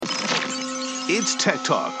It's Tech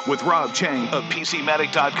Talk with Rob Cheng of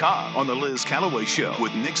PCmatic.com on the Liz Calloway Show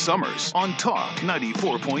with Nick Summers on Talk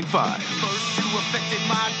 94.5. First you affected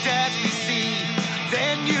my dad's PC,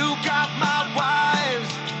 then you got my wives.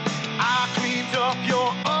 I cleaned up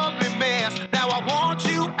your ugly mess, now I want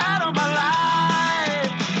you out of my life.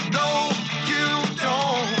 No, you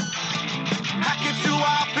don't hack into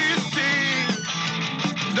our PC.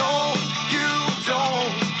 No, you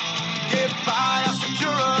don't get by our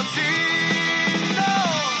security.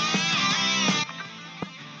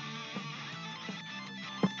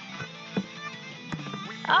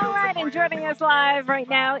 All right, and joining us live right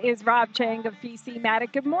now is Rob Cheng of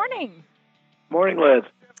PCmatic. Good morning. Morning, Liz.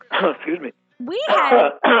 Excuse me. We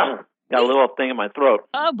had got a little thing in my throat.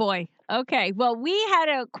 Oh boy. Okay. Well, we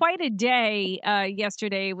had quite a day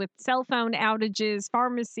yesterday with cell phone outages,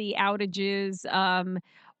 pharmacy outages.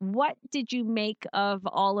 What did you make of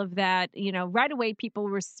all of that? You know, right away people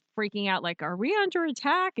were freaking out, like, "Are we under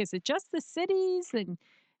attack? Is it just the cities?" And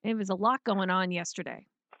it was a lot going on yesterday.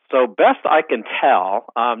 So best I can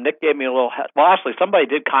tell, Nick gave me a little. Well, actually, somebody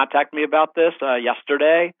did contact me about this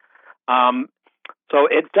yesterday. So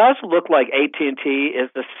it does look like AT&T is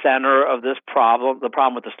the center of this problem. The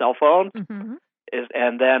problem with the cell phone is,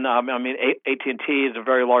 and then AT&T is a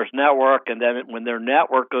very large network, and then when their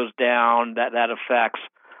network goes down, that affects.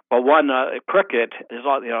 Well, Cricket is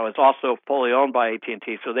it's also fully owned by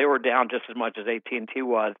AT&T, so they were down just as much as AT&T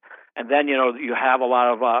was. And then you have a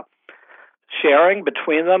lot of sharing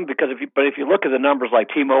between them, because if you look at the numbers like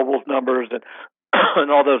T-Mobile's numbers and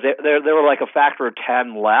and all those, they were like a factor of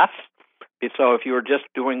 10 less. So if you were just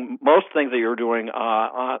doing most things that you were doing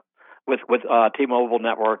with T-Mobile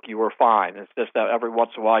network, you were fine. It's just that every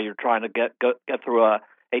once in a while you're trying to get through a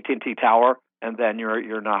AT&T tower, and then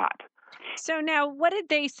you're not. So now, what did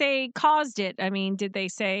they say caused it? I mean, did they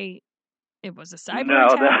say it was a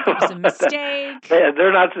cyber attack? It was a mistake?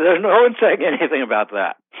 They're not. There's no one saying anything about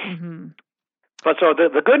that. Mm-hmm. But so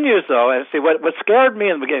the good news, though, is what scared me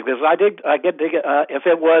in the beginning, because I get if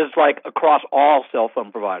it was like across all cell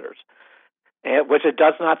phone providers, which it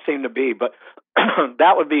does not seem to be, but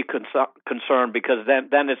that would be concern, because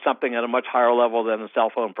then it's something at a much higher level than the cell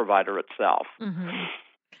phone provider itself. Mm-hmm.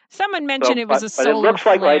 Someone mentioned it was a solar flare. But it looks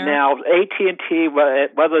like flare. Right now AT&T,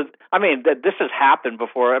 this has happened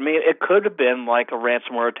before. I mean, it could have been like a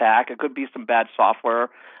ransomware attack. It could be some bad software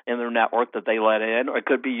in their network that they let in, or it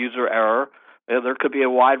could be user error. There could be a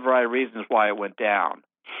wide variety of reasons why it went down.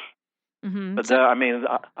 Mm-hmm. But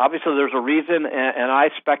obviously there's a reason, and I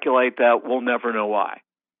speculate that we'll never know why.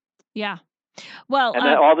 Yeah. Well, and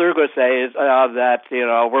then all they're going to say is that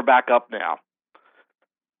we're back up now.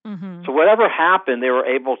 Mm-hmm. So whatever happened, they were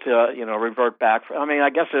able to revert back. I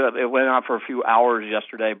guess it went on for a few hours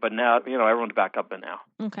yesterday, but now everyone's back up and now.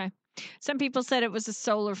 Okay. Some people said it was a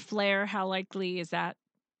solar flare. How likely is that?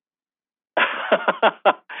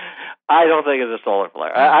 I don't think it's a solar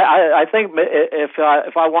flare. I think if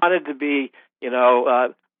I wanted to be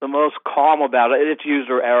the most calm about it, it's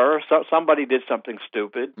user error. So somebody did something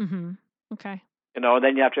stupid. Mm-hmm. Okay. And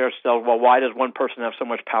then you have to ask yourself, well, why does one person have so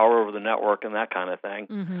much power over the network and that kind of thing?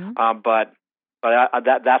 Mm-hmm. But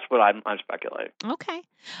that's what I'm speculating. Okay.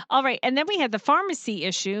 All right. And then we had the pharmacy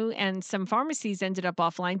issue, and some pharmacies ended up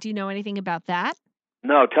offline. Do you know anything about that?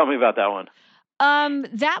 No, tell me about that one.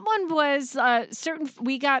 That one was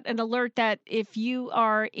we got an alert that if you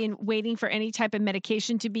are waiting for any type of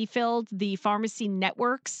medication to be filled, the pharmacy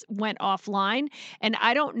networks went offline. And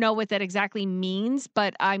I don't know what that exactly means,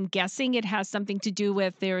 but I'm guessing it has something to do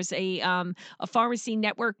with there's a pharmacy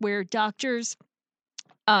network where doctors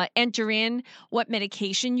enter in what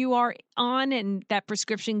medication you are on, and that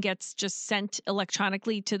prescription gets just sent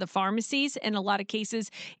electronically to the pharmacies. In a lot of cases,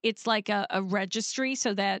 it's like a registry,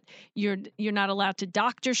 so that you're not allowed to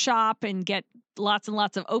doctor shop and get lots and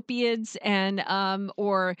lots of opiates, and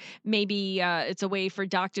or maybe it's a way for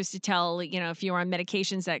doctors to tell if you're on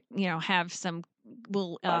medications that have some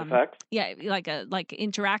like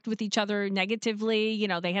interact with each other negatively.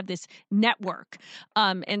 They have this network,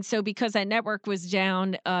 and so because that network was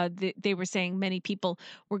down, they were saying many people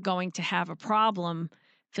were going to have a problem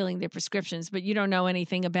filling their prescriptions. But you don't know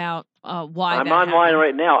anything about why. I'm online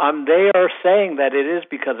right now. They are saying that it is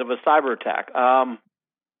because of a cyber attack.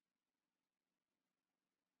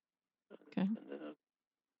 Okay.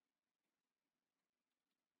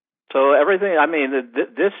 So everything.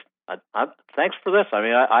 This. Thanks for this.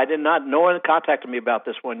 I did not. No one contacted me about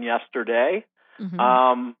this one yesterday. Mm-hmm.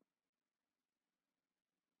 All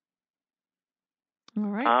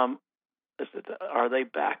right. Are they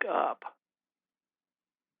back up?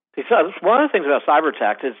 See, so one of the things about cyber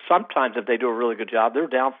attacks is sometimes if they do a really good job, they're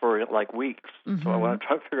down for like weeks. Mm-hmm. So what I'm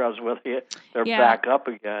trying to figure out is whether they're Yeah. back up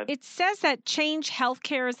again. It says that Change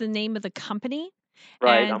Healthcare is the name of the company.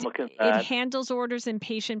 Right, and I'm looking at that. It handles orders and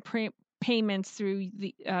patient payments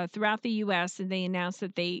throughout the U.S., and they announced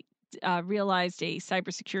that they realized a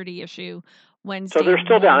cybersecurity issue Wednesday. So they're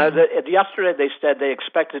still morning. down. Yesterday they said they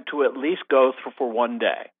expected to at least go for one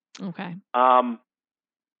day. Okay.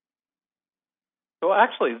 So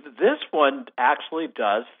actually, this one actually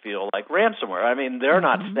does feel like ransomware. I mean, they're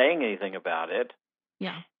not saying anything about it.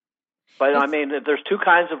 Yeah. But I mean, there's two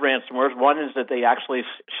kinds of ransomwares. One is that they actually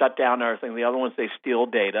shut down everything. The other one is they steal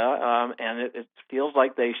data, and it feels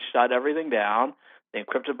like they shut everything down. They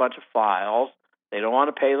encrypt a bunch of files. They don't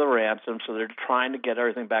want to pay the ransom, so they're trying to get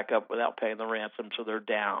everything back up without paying the ransom, so they're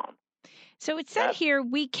down. So it said here,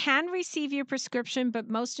 we can receive your prescription, but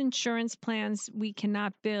most insurance plans we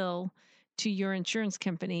cannot bill to your insurance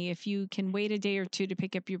company. If you can wait a day or two to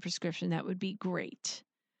pick up your prescription, that would be great.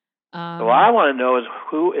 So what I want to know is,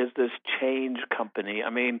 who is this Change company? I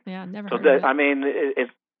mean, yeah, never heard of it. I mean, it's,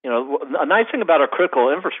 you know, a nice thing about our critical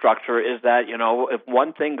infrastructure is that, you know, if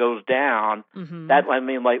one thing goes down, that, I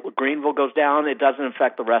mean, like Greenville goes down, it doesn't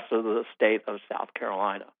affect the rest of the state of South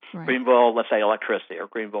Carolina. Right. Greenville, let's say electricity, or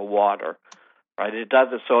Greenville water, right? It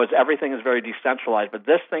doesn't. So everything is very decentralized, but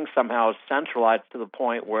this thing somehow is centralized to the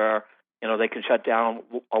point where, you know, they can shut down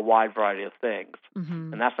a wide variety of things.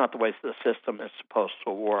 And that's not the way the system is supposed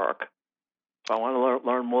to work. So I want to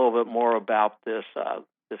learn a little bit more about this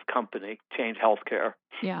company, Change Healthcare.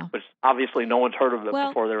 Yeah. Which obviously no one's heard of it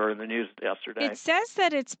before they were in the news yesterday. It says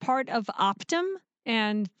that it's part of Optum.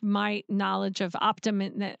 And my knowledge of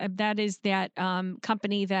Optum, that is that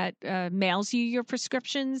company that mails you your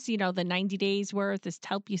prescriptions, you know, the 90 days worth is to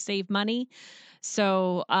help you save money.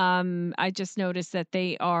 So I just noticed that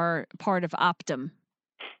they are part of Optum.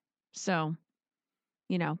 So,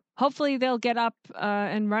 you know, hopefully they'll get up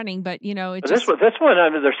and running. But, you know, this one,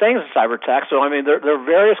 I mean, they're saying it's a cyber attack. So, I mean, there are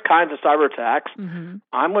various kinds of cyber attacks.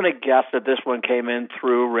 I'm going to guess that this one came in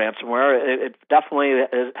through ransomware. It definitely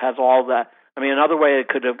has all that. I mean, another way it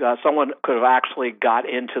could have someone could have actually got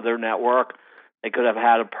into their network. They could have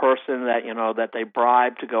had a person that, you know, that they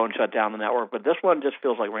bribed to go and shut down the network. But this one just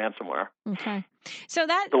feels like ransomware. Okay. So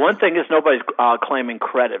the one thing is nobody's claiming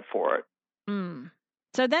credit for it.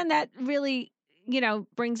 So then that really, you know,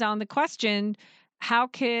 brings on the question, how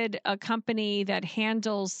could a company that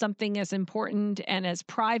handles something as important and as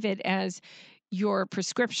private as your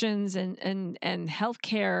prescriptions and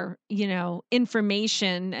healthcare, you know,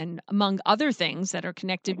 information, and among other things that are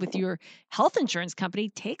connected with your health insurance company,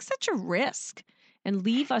 take such a risk and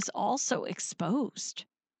leave us all so exposed?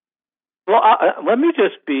 Well, let me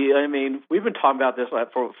just I mean, we've been talking about this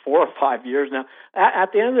for 4 or 5 years now.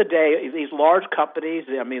 At the end of the day, these large companies,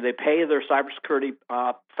 I mean, they pay their cybersecurity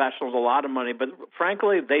professionals a lot of money, but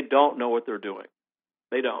frankly, they don't know what they're doing.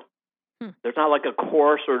 They don't. There's not like a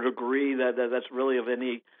course or degree that's really of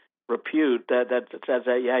any repute that says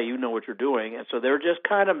that, yeah, you know what you're doing. And so they're just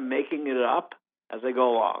kind of making it up as they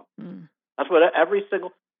go along. That's what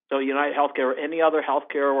so United Healthcare or any other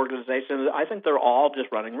healthcare organization, I think they're all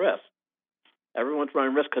just running risks. Everyone's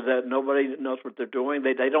running risk because nobody knows what they're doing.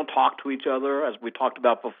 They don't talk to each other, as we talked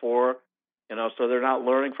about before, you know, so they're not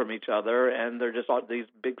learning from each other, and they're just all these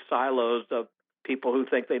big silos of people who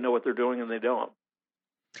think they know what they're doing and they don't.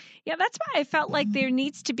 Yeah, that's why I felt like there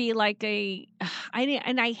needs to be like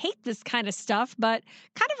and I hate this kind of stuff, but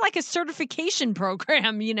kind of like a certification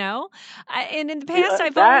program, you know? And in the past,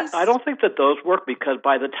 I don't think that those work, because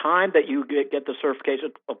by the time that you get the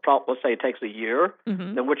certification, let's say it takes a year,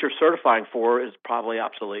 then what you're certifying for is probably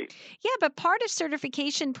obsolete. Yeah, but part of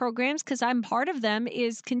certification programs, because I'm part of them,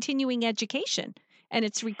 is continuing education. And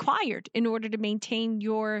it's required in order to maintain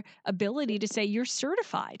your ability to say you're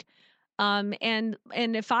certified. And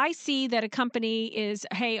if I see that a company is,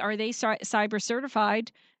 hey, are they cyber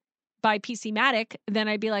certified by PC Matic, then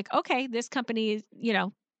I'd be like, okay, this company, you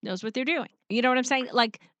know, knows what they're doing. You know what I'm saying?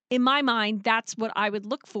 Like, in my mind, that's what I would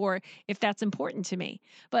look for if that's important to me.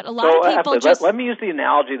 But a lot of people let me use the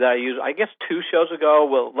analogy that I used, I guess, 2 shows ago.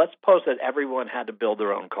 Well, let's suppose that everyone had to build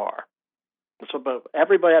their own car. So, but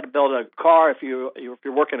everybody had to build a car. If you're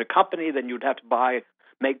working in a company, then you'd have to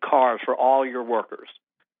make cars for all your workers.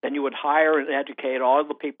 Then you would hire and educate all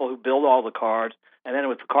the people who build all the cars, and then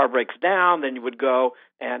if the car breaks down, then you would go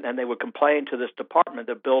and they would complain to this department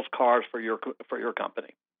that builds cars for your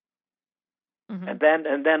company. And then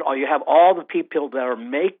you have all the people that are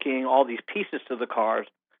making all these pieces to the cars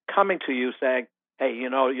coming to you saying, hey, you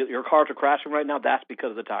know, your cars are crashing right now. That's because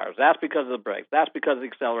of the tires. That's because of the brakes. That's because of the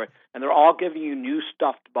accelerator. And they're all giving you new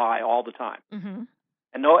stuff to buy all the time.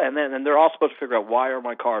 and then they're all supposed to figure out, why are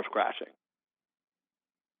my cars crashing?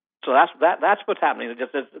 So that's what's happening.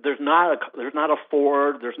 There's not a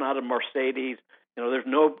Ford, there's not a Mercedes, there's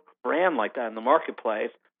no brand like that in the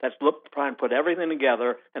marketplace that's trying to put everything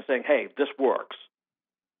together and saying, hey, this works.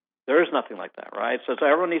 There is nothing like that, right? So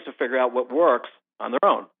everyone needs to figure out what works on their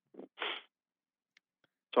own.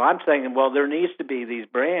 So I'm saying, well, there needs to be these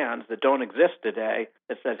brands that don't exist today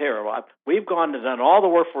that says, here, we've gone and done all the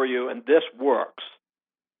work for you, and this works.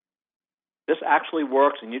 This actually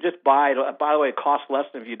works, and you just buy it. By the way, it costs less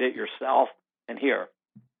than if you did it yourself. And here,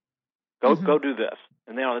 go do this.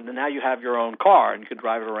 And now you have your own car, and you can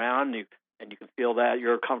drive it around, and you can feel that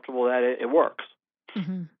you're comfortable that it works.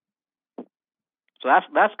 Mm-hmm. So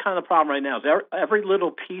that's kind of the problem right now. Is every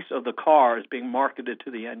little piece of the car is being marketed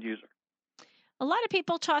to the end user. A lot of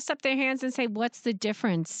people toss up their hands and say, "What's the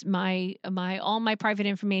difference? All my private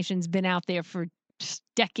information's been out there for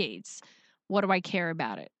decades. What do I care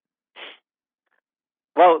about it?"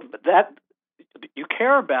 Well, that you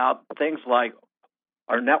care about things like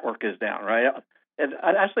our network is down, right? And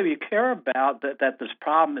actually, you care about that this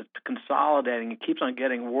problem is consolidating. It keeps on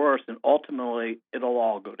getting worse, and ultimately, it'll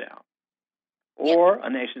all go down. Or a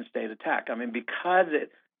nation-state attack. I mean, because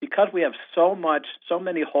we have so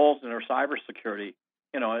many holes in our cybersecurity,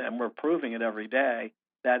 and we're proving it every day,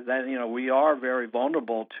 that we are very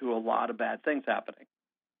vulnerable to a lot of bad things happening.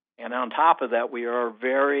 And on top of that, we are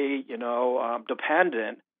very,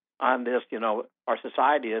 dependent on this. Our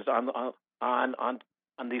society is on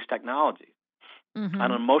these technologies, on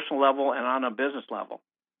an emotional level and on a business level.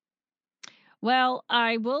 Well,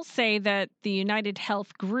 I will say that the United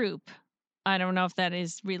Health Group, I don't know if that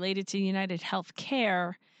is related to United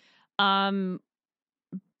Healthcare,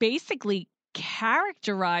 basically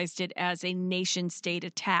characterized it as a nation-state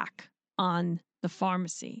attack on the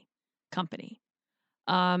pharmacy company.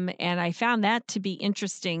 And I found that to be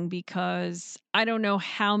interesting because I don't know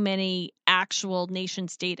how many actual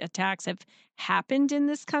nation-state attacks have happened in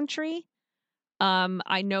this country.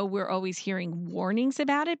 I know we're always hearing warnings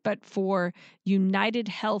about it, but for United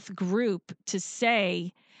Health Group to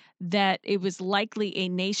say that it was likely a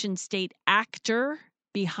nation-state actor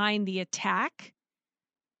behind the attack,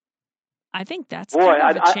 I think that's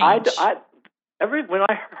kind of a change. When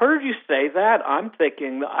I heard you say that, I'm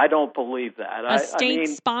thinking, I don't believe that. A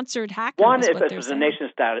state-sponsored hacker. One, if it was a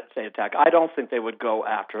nation-state attack, I don't think they would go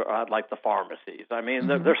after like the pharmacies. I mean,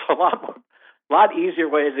 there's a lot easier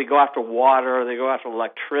ways. They go after water. They go after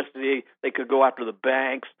electricity. They could go after the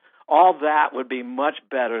banks. All that would be much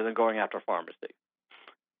better than going after pharmacy.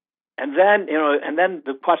 And then,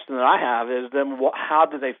 the question that I have is, then how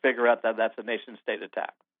do they figure out that that's a nation-state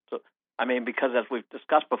attack? So, I mean, because as we've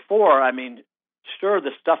discussed before, I mean, sure,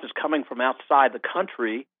 this stuff is coming from outside the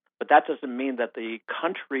country, but that doesn't mean that the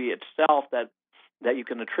country itself that you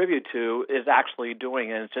can attribute to is actually doing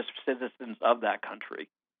it. It's just citizens of that country,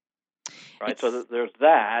 right? So there's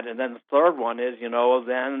that. And then the third one is,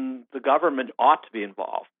 then the government ought to be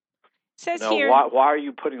involved. It says here, why are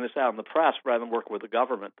you putting this out in the press rather than working with the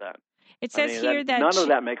government then? It says here that none of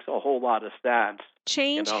that makes a whole lot of sense.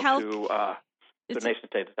 Change health. To the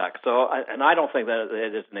nation-state attack. So, I don't think that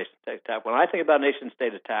it is a nation-state attack. When I think about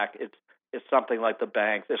nation-state attack, it's something like the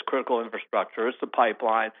banks, it's critical infrastructure, it's the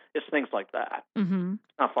pipeline, it's things like that. Mm-hmm.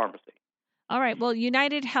 Not pharmacy. All right. Well,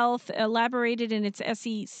 United Health elaborated in its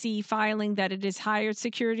SEC filing that it has hired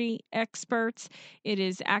security experts. It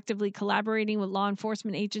is actively collaborating with law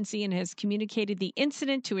enforcement agency and has communicated the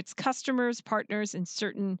incident to its customers, partners, and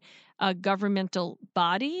certain governmental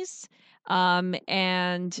bodies.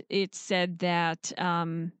 And it said that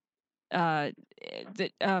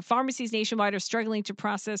pharmacies nationwide are struggling to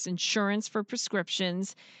process insurance for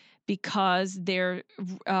prescriptions because their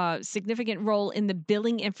significant role in the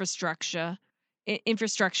billing infrastructure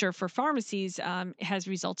for pharmacies has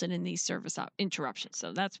resulted in these service interruptions.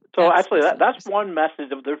 So that's one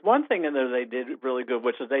message. There's one thing in there they did really good,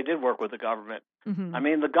 which is they did work with the government. Mm-hmm. I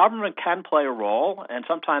mean, the government can play a role, and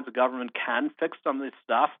sometimes the government can fix some of this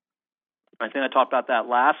stuff. I think I talked about that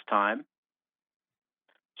last time.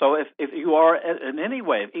 So if you are in any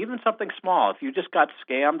way, even something small, if you just got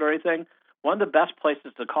scammed or anything, one of the best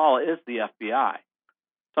places to call is the FBI.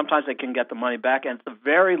 Sometimes they can get the money back, and at the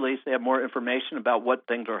very least, they have more information about what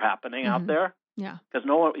things are happening out there. Yeah, because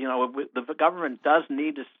the government does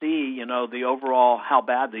need to see, the overall how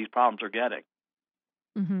bad these problems are getting.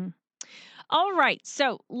 Mm-hmm. All right,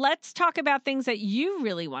 so let's talk about things that you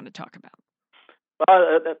really want to talk about.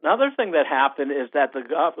 Well, another thing that happened is that the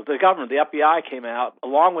government, the FBI, came out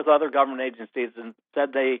along with other government agencies and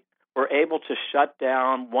said they were able to shut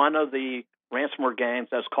down one of the ransomware gangs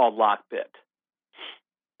that's called Lockbit.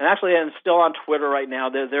 And actually, and still on Twitter right now,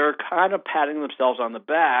 they're kind of patting themselves on the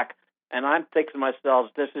back, and I'm thinking to myself,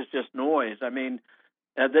 this is just noise. I mean,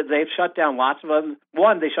 they've shut down lots of them.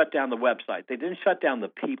 One, they shut down the website. They didn't shut down the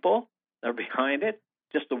people that are behind it.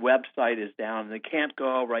 Just the website is down, and they can't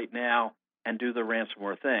go right now and do the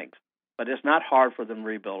ransomware things. But it's not hard for them to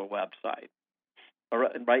rebuild a website.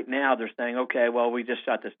 Right now, they're saying, okay, well, we just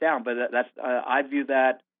shut this down. But I view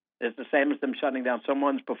that as the same as them shutting down some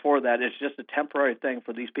ones before that. It's just a temporary thing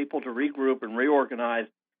for these people to regroup and reorganize,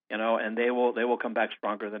 and they will come back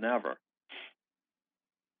stronger than ever.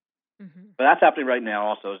 Mm-hmm. But that's happening right now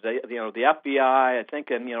also. The FBI, I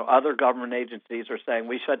think, and other government agencies are saying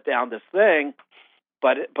we shut down this thing,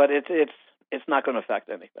 but it's not going to affect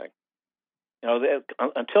anything.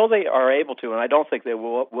 Until they are able to, and I don't think they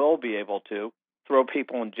will be able to, throw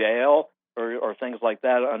people in jail or things like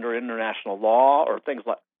that under international law or things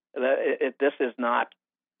like that. This is not,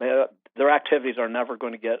 their activities are never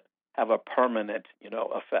going to have a permanent,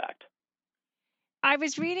 effect. I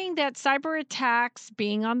was reading that cyber attacks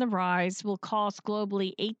being on the rise will cost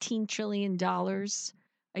globally $18 trillion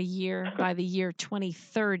a year by the year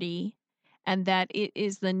 2030, and that it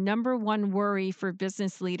is the number one worry for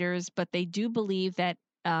business leaders, but they do believe that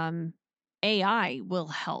AI will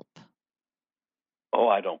help. Oh,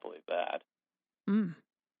 I don't believe that.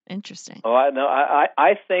 Interesting. Oh,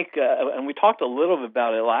 I think, and we talked a little bit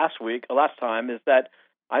about it last time, is that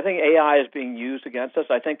I think AI is being used against us.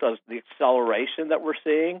 I think the acceleration that we're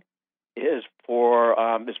seeing is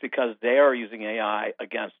because they are using AI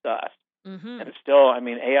against us. Mm-hmm. And it's still,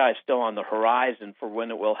 AI is still on the horizon for when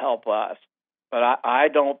it will help us. But I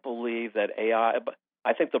don't believe that AI,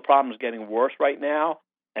 I think the problem is getting worse right now.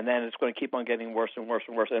 And then it's going to keep on getting worse and worse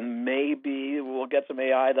and worse. And maybe we'll get some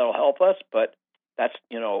AI that'll help us, but that's,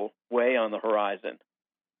 way on the horizon.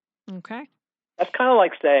 Okay. That's kind of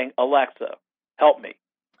like saying, Alexa, help me.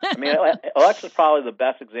 Alexa's probably the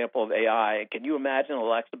best example of AI. Can you imagine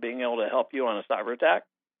Alexa being able to help you on a cyber attack?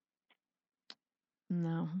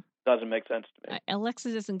 No. Doesn't make sense to me.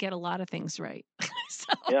 Alexa doesn't get a lot of things right.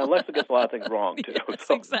 Yeah, Alexa gets a lot of things wrong, too. Yes,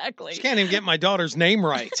 exactly. She can't even get my daughter's name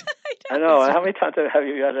right. I know. How many times have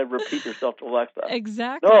you got to repeat yourself to Alexa?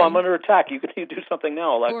 Exactly. No, I'm under attack. You can do something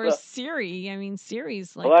now, Alexa. Or Siri.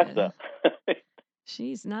 Siri's like Alexa.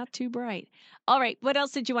 She's not too bright. All right. What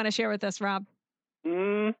else did you want to share with us, Rob?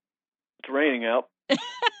 It's raining out.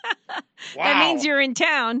 Wow. That means you're in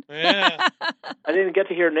town. Yeah. I didn't get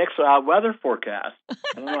to hear Nick's weather forecast. I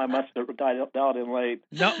don't know. I must have dialed in late.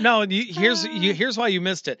 No. Here's why you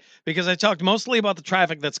missed it. Because I talked mostly about the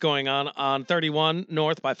traffic that's going on 31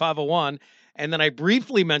 North by 501. And then I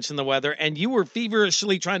briefly mentioned the weather, and you were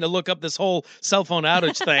feverishly trying to look up this whole cell phone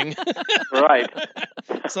outage thing. Right.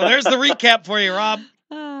 So there's the recap for you, Rob.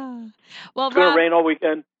 Well, it's going to rain all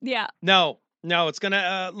weekend? Yeah. No, it's going to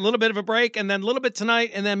a little bit of a break, and then a little bit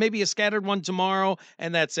tonight, and then maybe a scattered one tomorrow,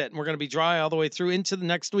 and that's it. And we're going to be dry all the way through into the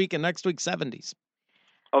next week, and next week 70s.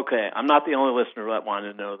 Okay, I'm not the only listener that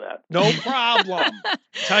wanted to know that. No problem.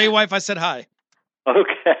 Tell your wife I said hi.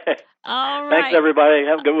 Okay. All right. Thanks, everybody.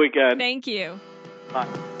 Have a good weekend. Thank you. Bye.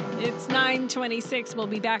 It's 9:26. We'll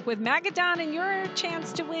be back with Magadon and your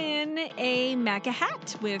chance to win a MAGA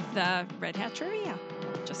hat with Red Hat Trivia.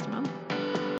 Just a moment.